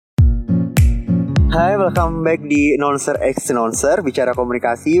Hai, welcome back di Nonser X Nonser, bicara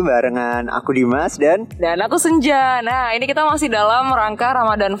komunikasi barengan aku Dimas dan aku Senja. Nah, ini kita masih dalam rangka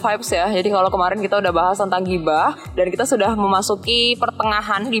Ramadan vibes ya. Jadi kalau kemarin kita udah bahas tentang gibah dan kita sudah memasuki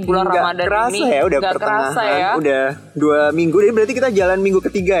pertengahan di bulan Ramadan kerasa ini. Ya, udah Gak pertengahan, kerasa ya. Udah 2 minggu, jadi berarti kita jalan minggu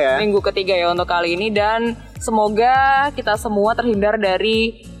ketiga ya. Minggu ketiga ya untuk kali ini, dan semoga kita semua terhindar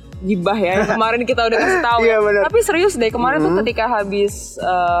dari gibah ya. Kemarin kita udah kasih tahu. Iya, bener. Tapi serius deh, kemarin tuh ketika habis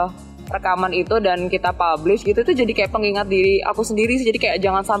rekaman itu dan kita publish gitu, itu jadi kayak pengingat diri aku sendiri sih. Jadi kayak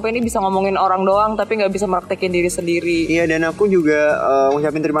jangan sampai ini bisa ngomongin orang doang tapi nggak bisa meraktekin diri sendiri. Iya, dan aku juga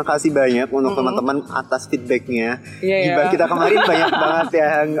ngucapin terima kasih banyak untuk teman-teman atas feedbacknya. Gibah kita kemarin banyak banget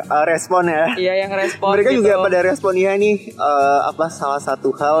yang respon ya. Iya, yang respon. Mereka gitu. juga pada respon ya nih, salah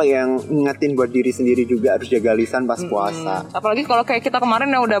satu hal yang ngingetin buat diri sendiri juga harus jaga lisan pas puasa. Apalagi kalau kayak kita kemarin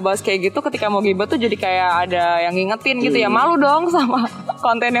yang udah bahas kayak gitu, ketika mau gibah tuh jadi kayak ada yang ngingetin gitu ya. Malu dong sama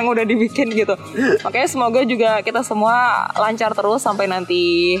konten yang udah dibikin gitu. Makanya semoga juga kita semua lancar terus sampai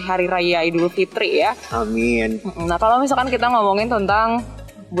nanti Hari Raya Idul Fitri ya. Amin. Nah, kalau misalkan kita ngomongin tentang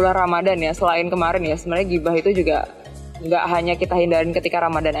bulan Ramadan ya, selain kemarin ya, sebenarnya gibah itu juga nggak hanya kita hindarin ketika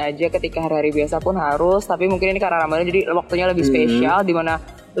Ramadan aja, ketika hari-hari biasa pun harus. Tapi mungkin ini karena Ramadan jadi waktunya lebih spesial, dimana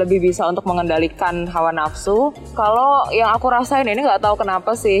lebih bisa untuk mengendalikan hawa nafsu. Kalau yang aku rasain ini nggak tahu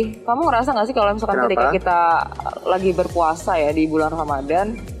kenapa sih. Kamu ngerasa nggak sih kalau misalkan ketika kita lagi berpuasa ya di bulan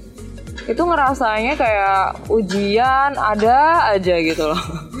Ramadan, itu ngerasanya kayak ujian ada aja gitu loh.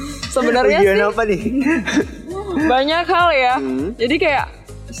 Sebenarnya ujian sih apa nih? banyak hal ya. Jadi kayak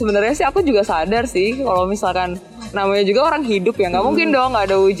sebenarnya sih aku juga sadar sih kalau misalkan namanya juga orang hidup ya, nggak mungkin dong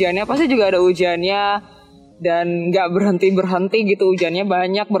nggak ada ujiannya. Pasti juga ada ujiannya dan nggak berhenti gitu, ujiannya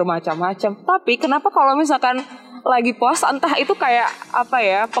banyak bermacam-macam. Tapi kenapa kalau misalkan lagi puasa, entah itu kayak apa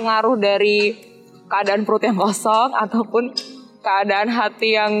ya, pengaruh dari keadaan perut yang kosong ataupun keadaan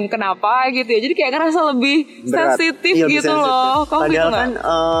hati yang kenapa gitu ya, jadi kayak ngerasa lebih sensitif gitu loh. Kamu padahal gitu kan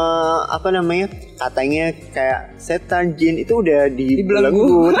katanya kayak setan jin itu udah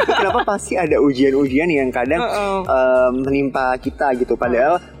dibelenggu. Kenapa pasti ada ujian-ujian yang kadang menimpa kita gitu.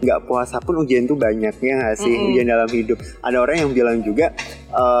 Padahal nggak puasa pun ujian tuh banyak ya nggak sih, ujian dalam hidup. Ada orang yang bilang juga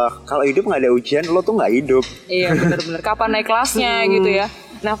kalau hidup nggak ada ujian lo tuh nggak hidup. Iya, benar-benar kapan naik kelasnya gitu ya.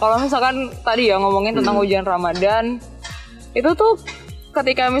 Nah, kalau misalkan tadi ya ngomongin tentang ujian Ramadan, itu tuh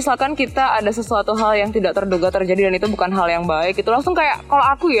ketika misalkan kita ada sesuatu hal yang tidak terduga terjadi dan itu bukan hal yang baik, itu langsung kayak, kalau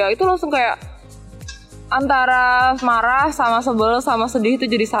aku ya, itu langsung kayak antara marah sama sebel sama sedih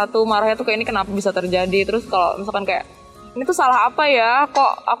itu jadi satu. Marahnya tuh kayak ini kenapa bisa terjadi. Terus kalau misalkan kayak ini tuh salah apa ya,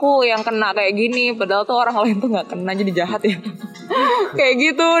 kok aku yang kena kayak gini, padahal tuh orang lain tuh nggak kena, jadi jahat ya. Kayak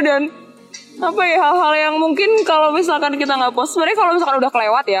gitu. Dan apa ya, hal-hal yang mungkin kalau misalkan kita nggak puas, sebenarnya kalau misalkan udah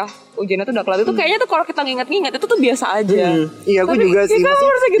kelewat ya, ujiannya tuh udah kelewat, itu kayaknya tuh kalau kita nginget-nginget itu tuh biasa aja. Iya, aku juga sih,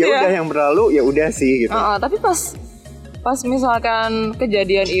 gitu ya udah yang berlalu ya udah sih gitu. Tapi pas misalkan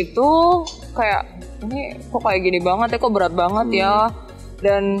kejadian itu kayak ini kok kayak gini banget ya, kok berat banget ya.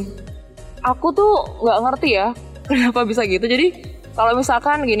 Dan aku tuh nggak ngerti ya kenapa bisa gitu. Jadi kalau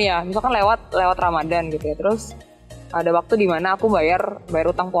misalkan gini ya, misalkan lewat Ramadan gitu ya, terus ada waktu di mana aku bayar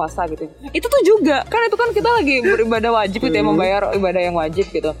utang puasa gitu. Itu tuh juga kan, itu kan kita lagi beribadah wajib gitu ya, membayar ibadah yang wajib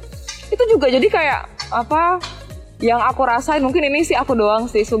gitu. Itu juga jadi kayak apa yang aku rasain, mungkin ini sih aku doang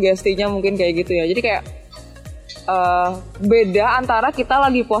sih sugestinya mungkin kayak gitu ya. Jadi kayak beda antara kita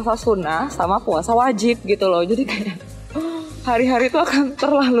lagi puasa sunnah sama puasa wajib gitu loh. Jadi kayak hari-hari itu akan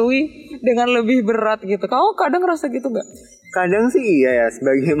terlalui dengan lebih berat gitu. Kamu kadang ngerasa gitu gak? Kadang sih iya ya,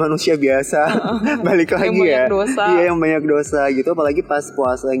 sebagai manusia biasa. Balik lagi ya, iya yang banyak dosa gitu, apalagi pas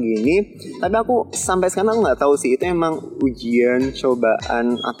puasa gini. Tapi aku sampai sekarang aku nggak tahu sih itu emang ujian,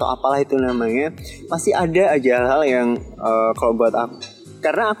 cobaan atau apalah itu namanya. Pasti ada aja hal yang kalau buat aku,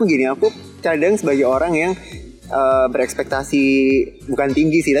 karena aku gini, aku kadang sebagai orang yang berekspektasi bukan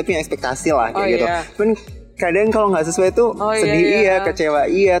tinggi sih, tapi ekspektasi lah kayak gitu. Cuman kadang kalau nggak sesuai tuh sedih kecewa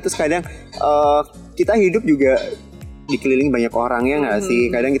terus kadang kita hidup juga dikelilingi banyak orang ya nggak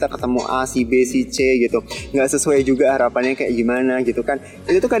sih. Kadang kita ketemu A, si B, si C gitu, nggak sesuai juga harapannya kayak gimana gitu kan.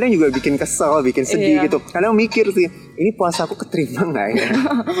 Itu tuh kadang juga bikin kesel, bikin sedih gitu. Kadang mikir sih, ini puasa aku keterima nggak ya?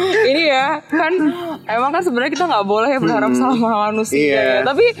 Ini ya kan, emang kan sebenarnya kita nggak boleh berharap sama manusia ya.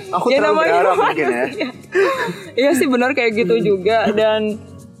 Tapi aku ya terlalu berharap mungkin ya. Iya sih, benar kayak gitu juga. Dan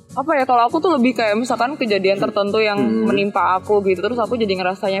apa ya, kalau aku tuh lebih kayak misalkan kejadian tertentu yang menimpa aku gitu, terus aku jadi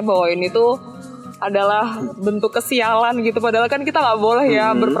ngerasanya bahwa ini tuh adalah bentuk kesialan gitu. Padahal kan kita nggak boleh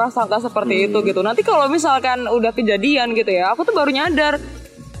ya berprasangka seperti itu gitu. Nanti kalau misalkan udah kejadian gitu ya, aku tuh baru nyadar,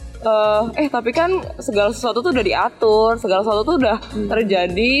 tapi kan segala sesuatu tuh udah diatur, segala sesuatu tuh udah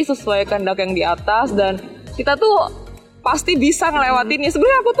terjadi sesuai kehendak yang di atas, dan kita tuh pasti bisa ngelewatinnya.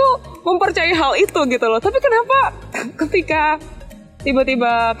 Sebenarnya aku tuh mempercayai hal itu gitu loh. Tapi kenapa ketika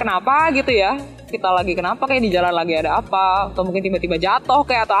tiba-tiba kenapa gitu ya, kita lagi kenapa kayak di jalan lagi ada apa, atau mungkin tiba-tiba jatuh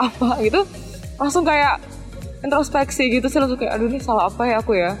kayak atau apa gitu, langsung kayak introspeksi gitu sih, langsung kayak aduh ini salah apa ya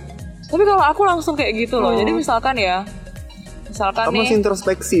aku ya. Tapi kalau aku langsung kayak gitu loh. Jadi misalkan kamu masih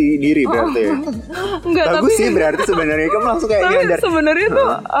introspeksi diri berarti ya? Enggak, bagus tapi, sih berarti sebenarnya kamu langsung kayak tapi nyadar. Sebenarnya tuh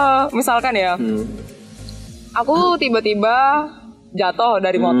misalkan ya, aku tiba-tiba jatuh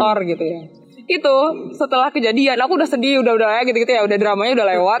dari motor gitu ya. Itu setelah kejadian aku udah sedih, udah ya gitu-gitu ya, udah dramanya udah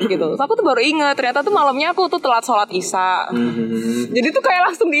lewat gitu. Terus aku tuh baru inget ternyata tuh malamnya aku tuh telat sholat isya. Jadi tuh kayak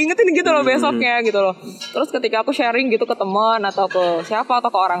langsung diingetin gitu loh besoknya gitu loh. Terus ketika aku sharing gitu ke teman atau ke siapa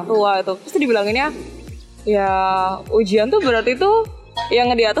atau ke orang tua itu, pasti dibilanginnya ya ujian tuh berarti tuh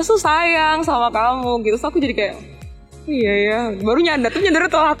yang di atas tuh sayang sama kamu gitu. Terus aku jadi kayak iya ya, baru nyadar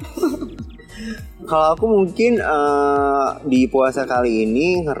telat. Kalau aku mungkin di puasa kali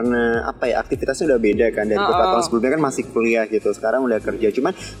ini karena apa ya, aktivitasnya udah beda kan dari beberapa tahun sebelumnya kan masih kuliah gitu, sekarang udah kerja.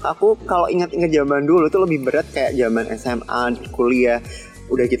 Cuman aku kalau ingat-ingat zaman dulu tuh lebih berat kayak zaman SMA, kuliah.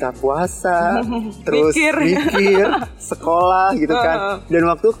 Udah kita puasa, terus mikir, sekolah gitu kan. Dan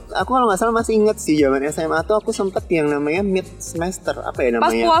waktu aku kalau nggak salah masih inget sih zaman SMA tuh aku sempet yang namanya mid semester, apa ya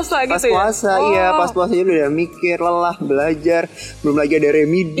namanya? Pas puasa gitu pas puasa, ya? Iya pas puasa udah mikir, lelah, belajar, belum lagi ada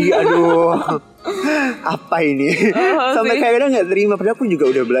remedi, aduh. Apa ini? Sampai kayak kadang nggak terima, padahal aku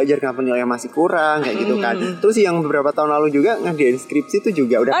juga udah belajar kenapa nilainya masih kurang kayak gitu kan. Terus yang beberapa tahun lalu juga ngerjain skripsi tuh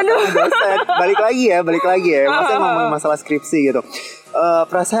juga udah ketemu dosen. Balik lagi ya. Maksudnya ngomongin masalah skripsi gitu.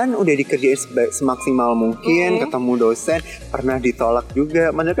 Perasaan udah dikerjain semaksimal mungkin, ketemu dosen, pernah ditolak juga.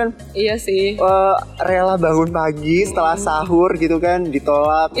 Padahal kan iya sih. Rela bangun pagi setelah sahur gitu kan,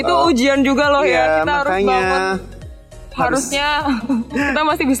 ditolak. Itu ujian juga loh ya. Kita makanya, harus bangun. Harusnya kita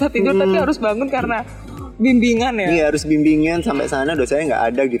masih bisa tidur tapi harus bangun karena bimbingan ya. Iya harus bimbingan, sampai sana dosennya nggak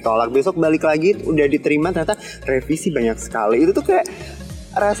ada, ditolak. Besok balik lagi udah diterima, ternyata revisi banyak sekali. Itu tuh kayak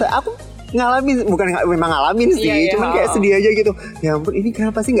rasa aku ngalamin, memang ngalamin sih, cuman kayak sedih aja gitu. Ya ampun, ini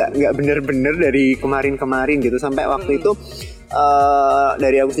kenapa sih nggak bener-bener dari kemarin gitu. Sampai waktu itu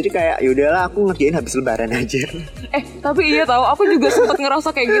dari aku sendiri kayak yaudahlah aku ngerjain habis lebaran aja. Tapi iya tahu, aku juga sempet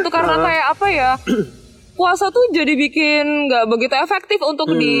ngerasa kayak gitu karena kayak apa ya, puasa tuh jadi bikin nggak begitu efektif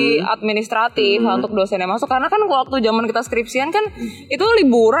untuk di administratif, untuk dosen yang masuk. Karena kan waktu zaman kita skripsian kan itu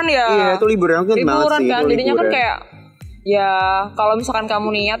liburan ya. Iya itu liburan kan. Jadinya kan kayak ya kalau misalkan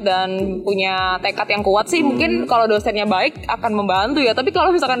kamu niat dan punya tekad yang kuat sih, mungkin kalau dosennya baik akan membantu ya. Tapi kalau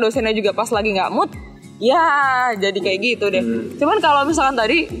misalkan dosennya juga pas lagi nggak mood, ya jadi kayak gitu deh. Cuman kalau misalkan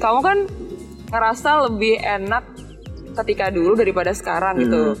tadi kamu kan ngerasa lebih enak ketika dulu daripada sekarang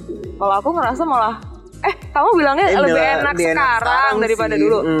gitu. Kalau aku ngerasa malah kamu bilangnya lebih enak sekarang daripada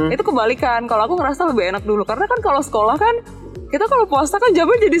dulu. Itu kebalikan. Kalau aku ngerasa lebih enak dulu. Karena kan kalau sekolah kan kita kalau puasa kan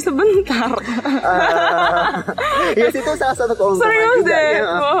jamnya jadi sebentar. Iya sih, itu salah satu keuntungan juga ya.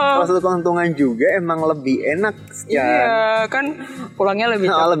 Salah satu keuntungan juga emang lebih enak ya. Iya kan pulangnya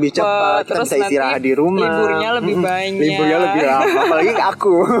lebih cepat. Terus bisa istirahat di rumah. Liburnya lebih banyak. Liburnya lebih lama. Apalagi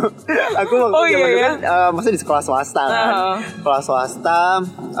aku waktu zaman maksudnya di sekolah swasta kan. Sekolah swasta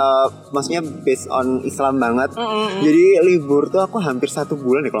maksudnya based on Islam banget. Jadi libur tuh aku hampir 1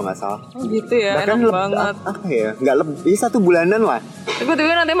 bulan ya kalau nggak salah. Oh gitu ya. Bahkan enak banget. Apa ya? Nggak lebih 1 bulanan lah.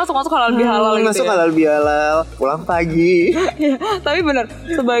 Tiba-tiba nanti masuk halal bihalal gitu. Masuk halal bihalal, pulang pagi. Tapi bener,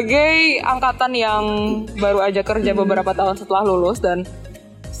 sebagai angkatan yang baru aja kerja beberapa tahun setelah lulus dan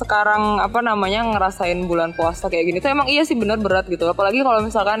sekarang ngerasain bulan puasa kayak gini tuh emang iya sih bener berat gitu. Apalagi kalau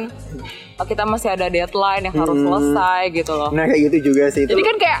misalkan kita masih ada deadline yang harus selesai gitu loh. Nah kayak gitu juga sih. Jadi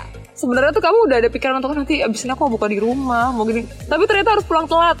kan kayak sebenarnya tuh kamu udah ada pikiran untuk nanti abis ini aku mau buka di rumah, mau gini. Tapi ternyata harus pulang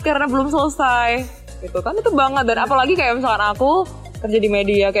telat karena belum selesai. Gitu kan itu banget. Dan apalagi kayak misalkan aku kerja di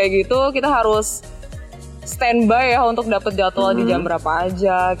media kayak gitu, kita harus standby ya untuk dapat jadwal di jam berapa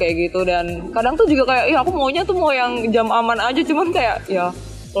aja kayak gitu. Dan kadang tuh juga kayak aku maunya tuh mau yang jam aman aja, cuman kayak ya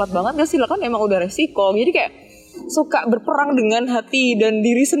telat banget gak sih lah, kan emang udah resiko. Jadi kayak suka berperang dengan hati dan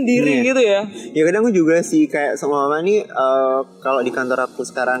diri sendiri gitu ya. Ya kadang aku juga sih kayak sama mama nih, kalau di kantor aku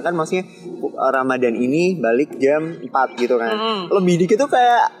sekarang kan maksudnya Ramadan ini balik jam 4 gitu kan. Lebih dikit tuh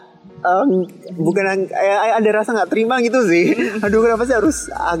kayak bukan ada rasa nggak terima gitu sih. Aduh kenapa sih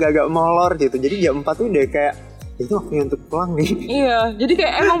harus agak-agak molor gitu. Jadi jam 4 tuh udah kayak itu waktunya untuk pulang nih. Iya, jadi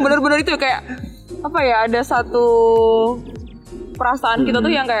kayak emang benar-benar itu kayak apa ya, ada satu perasaan kita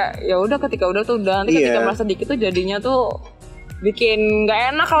tuh yang kayak ya udah ketika udah tuh udah, nanti ketika merasa dikit tuh jadinya tuh bikin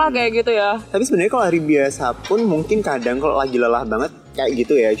nggak enak lah kayak gitu ya. Tapi sebenarnya kalau hari biasa pun mungkin kadang kalau lagi lelah banget kayak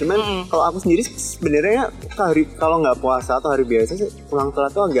gitu ya. Cuman kalau aku sendiri sebenarnya kalau nggak puasa atau hari biasa sih pulang telat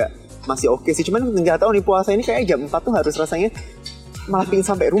tuh agak masih oke sih. Cuman nggak tahu nih puasa ini kayak jam 4 tuh harus rasanya malah pingin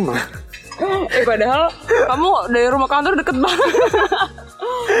sampai rumah. Padahal kamu dari rumah kantor deket banget.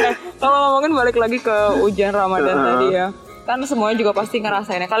 Kalau ngomongin balik lagi ke ujian Ramadan tadi ya, kan semuanya juga pasti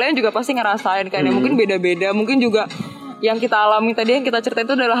ngerasain. Kalian juga pasti ngerasain kan ya, mungkin beda-beda, mungkin juga yang kita alami tadi, yang kita ceritain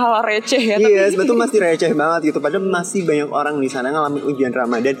itu adalah hal receh ya. Iya, sebetulnya masih receh banget gitu. Padahal masih banyak orang di sana ngalamin ujian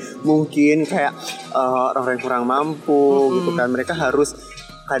Ramadan. Mungkin kayak orang yang kurang mampu gitu kan. Mereka harus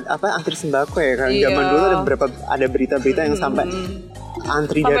antri sembako ya kan. Zaman dulu ada berita-berita yang sampai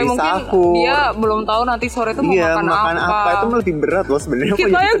antri sampai dari mungkin sahur. dia belum tahu nanti sore itu mau makan apa. Itu lebih berat loh sebenarnya.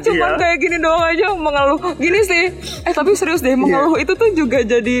 Kita yang cuma kayak gini doang aja mengeluh. Gini sih, tapi serius deh, mengeluh itu tuh juga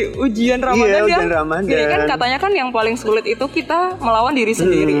jadi ujian Ramadan ya. Ujian Ramadan. Jadi kan katanya kan yang paling sulit itu kita melawan diri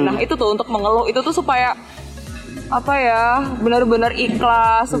sendiri. Nah itu tuh untuk mengeluh itu tuh supaya apa ya, benar-benar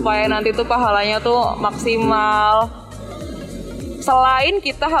ikhlas, supaya nanti tuh pahalanya tuh maksimal. Selain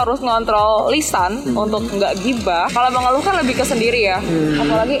kita harus ngontrol lisan untuk nggak gibah, kalau mengeluh kan lebih ke sendiri ya.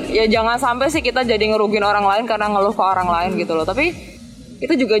 Apalagi ya jangan sampai sih kita jadi ngerugin orang lain karena ngeluh ke orang lain gitu loh. Tapi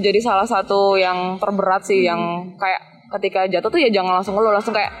itu juga jadi salah satu yang terberat sih, yang kayak ketika jatuh tuh ya jangan langsung ngeluh,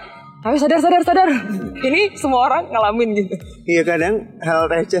 langsung kayak ayo sadar. Ini semua orang ngalamin gitu. Iya, kadang hal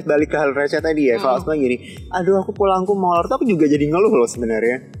receh, balik ke hal receh tadi ya. Kalau sebenarnya gini, aduh aku pulangku molor, tapi juga jadi ngeluh loh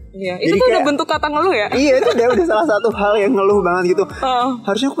sebenarnya. Iya, itu tuh udah bentuk kata ngeluh ya? Iya, itu udah salah satu hal yang ngeluh banget gitu.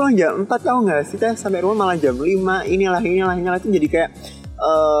 Harusnya aku pulang jam 4, tau gak sih, sampai rumah malah jam 5. Inilah itu jadi kayak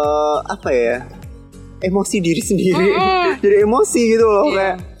apa ya, emosi diri sendiri. Jadi emosi gitu loh.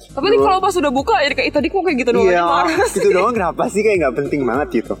 Kayak tapi ini kalau pas udah buka jadi kayak tadi kok kayak gitu doang. Iya, gitu doang kenapa sih, kayak gak penting banget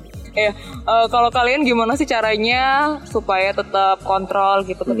gitu. Kalau kalian gimana sih caranya supaya tetap kontrol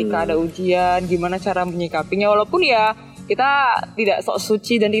gitu ketika ada ujian? Gimana cara menyikapinya? Walaupun ya kita tidak sok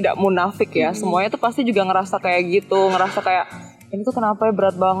suci dan tidak munafik ya. Semuanya tuh pasti juga ngerasa kayak gitu. Ngerasa kayak ini tuh kenapa ya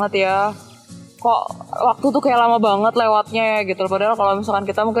berat banget ya. Kok waktu tuh kayak lama banget lewatnya ya gitu. Padahal kalau misalkan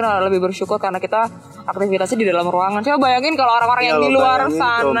kita mungkin lebih bersyukur karena kita aktivitasnya di dalam ruangan. Coba bayangin kalau orang-orang yang di luar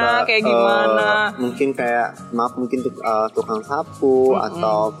sana kayak gimana. Mungkin kayak mungkin tukang sapu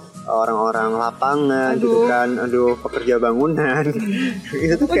atau orang-orang lapangan gitu kan, pekerja bangunan.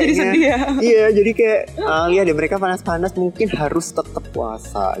 Itu tuh kayaknya jadi sedih ya? Iya, jadi kayak lihat deh, mereka panas-panas mungkin harus tetap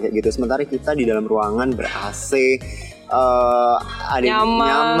puasa kayak gitu. Sementara kita di dalam ruangan ber-AC, ada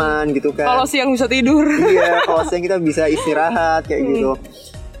nyaman gitu kan. Kalau siang bisa tidur. Iya, kalau siang kita bisa istirahat kayak gitu.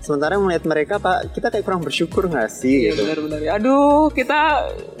 Sementara melihat mereka, kita kayak kurang bersyukur gak sih? Iya, gitu. Benar-benar. Aduh, kita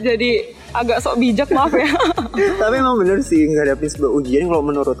jadi agak sok bijak, maaf ya. Tapi emang bener sih, ngadapin sebuah ujian kalau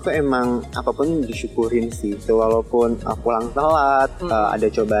menurutku emang apapun disyukurin sih. Walaupun pulang telat, ada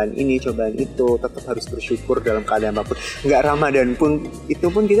cobaan ini, cobaan itu, tetap harus bersyukur dalam keadaan apapun. Nggak Ramadan pun, itu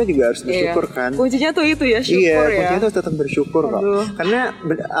pun kita juga harus bersyukur kan. Kuncinya tuh itu ya, syukur ya. Iya, kuncinya tuh tetap bersyukur kok. Karena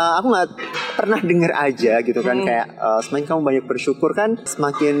aku nggak pernah denger aja gitu kan, kayak semakin kamu banyak bersyukur kan,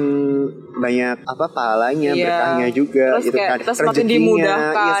 semakin banyak pahalanya, berkahnya juga. Terus gitu kan. Kita semakin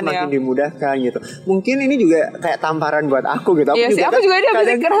dimudahkan semakin dimudahkan gitu. Mungkin ini juga kayak tamparan buat aku gitu. Iya sih, aku juga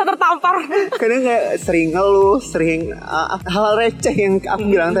kadang ngerasa tertampar. Kadang kayak sering ngeluh, hal receh yang aku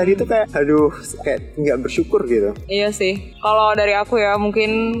bilang tadi itu kayak kayak nggak bersyukur gitu. Iya sih. Kalau dari aku ya,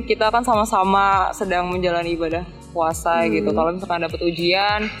 mungkin kita kan sama-sama sedang menjalani ibadah puasa gitu. Kalau misalkan dapet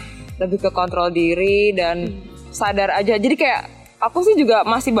ujian, lebih ke kontrol diri dan sadar aja. Jadi kayak aku sih juga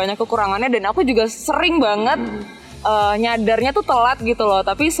masih banyak kekurangannya, dan aku juga sering banget nyadarnya tuh telat gitu loh.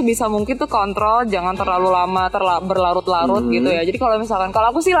 Tapi sebisa mungkin tuh kontrol, jangan terlalu lama berlarut-larut gitu ya. Jadi kalau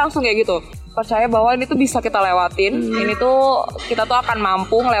aku sih langsung kayak gitu, percaya bahwa ini tuh bisa kita lewatin. Ini tuh kita tuh akan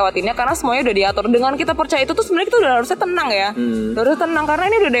mampu ngelewatinnya karena semuanya udah diatur. Dengan kita percaya itu tuh sebenarnya kita udah harusnya tenang ya. Udah harus tenang karena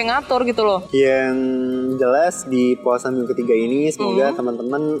ini udah ada yang ngatur gitu loh. Yang jelas di puasa minggu ketiga ini semoga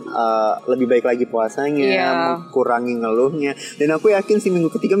teman-teman lebih baik lagi puasanya, kurangi ngeluhnya. Dan aku yakin sih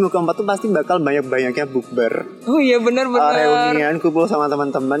minggu ketiga, minggu keempat tuh pasti bakal banyak-banyaknya bukber. Oh iya, benar-benar. Reunian, kumpul sama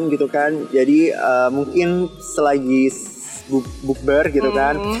teman-teman gitu kan. Jadi mungkin selagi bukber gitu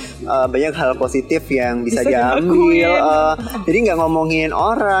kan, banyak hal positif yang bisa diambil. Jadi nggak ngomongin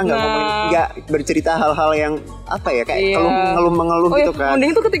orang, nggak bercerita hal-hal yang kayak mengeluh gitu kan.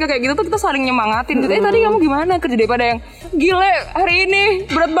 Mending tuh ketika kayak gitu tuh kita saling nyemangatin gitu. Tadi kamu gimana kerja, daripada yang gile hari ini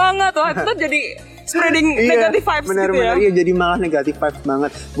berat banget. Wah, itu jadi spreading negative vibes gitu ya. Iya, jadi malah negative vibes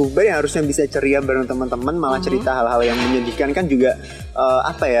banget. Bukber yang harusnya bisa ceria bareng teman-teman, malah cerita hal-hal yang menyedihkan kan juga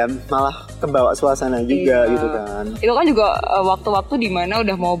malah kebawa suasana juga gitu kan. Itu kan juga waktu-waktu dimana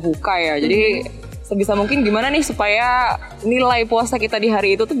udah mau buka ya. Jadi sebisa mungkin gimana nih supaya nilai puasa kita di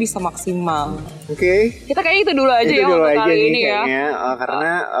hari itu tuh bisa maksimal. Oke. Kita kayak itu dulu aja itu ya dulu untuk aja kali nih, ini ya.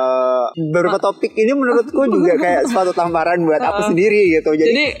 Karena beberapa topik ini menurutku juga kayak suatu tamparan buat aku sendiri gitu.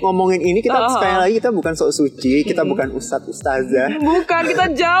 Jadi ngomongin ini kita sekali lagi kita bukan sok suci, kita bukan ustazah. Bukan, kita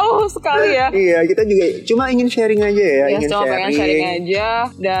jauh sekali ya. Iya, kita juga cuma ingin sharing aja ya. Ingin pengen sharing aja.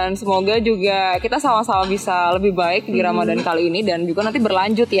 Dan semoga juga kita sama-sama bisa lebih baik di Ramadan kali ini. Dan juga nanti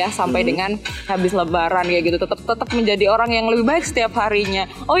berlanjut ya sampai dengan habis lebaran ya gitu. Tetap menjadi orang yang lebih baik setiap harinya.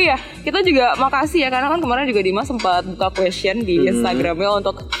 Oh iya, kita juga makasih ya karena kan kemarin juga Dimas sempat buka question di Instagramnya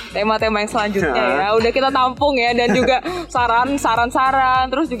untuk tema-tema yang selanjutnya ya. Udah kita tampung ya, dan juga saran-saran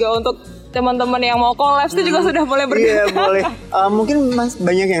terus juga untuk teman-teman yang mau collabs itu juga sudah boleh bergerak. Iya boleh. Mungkin Mas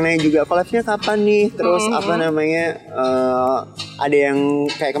banyak yang nanya juga collabsnya kapan nih. Terus ada yang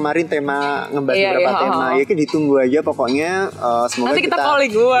kayak kemarin tema ngebahas beberapa tema. Ya kita ditunggu aja pokoknya. Semoga nanti kita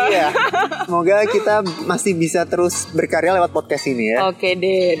calling gua. Iya. Semoga kita masih bisa terus berkarya lewat podcast ini ya. Oke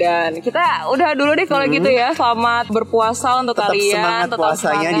deh, dan kita udah dulu deh kalau gitu ya. Selamat berpuasa untuk kalian. Tetap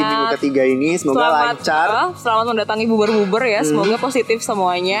puasanya di minggu ketiga ini. Semoga lancar. Selamat mendatangi buber-buber ya. Semoga positif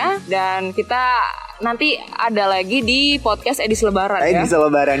semuanya. Dan kita nanti ada lagi di podcast edisi lebaran ya. Edisi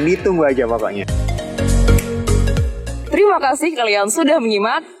lebaran, ditunggu aja pokoknya. Terima kasih kalian sudah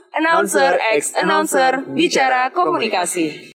menyimak Announcer X Announcer Bicara Komunikasi.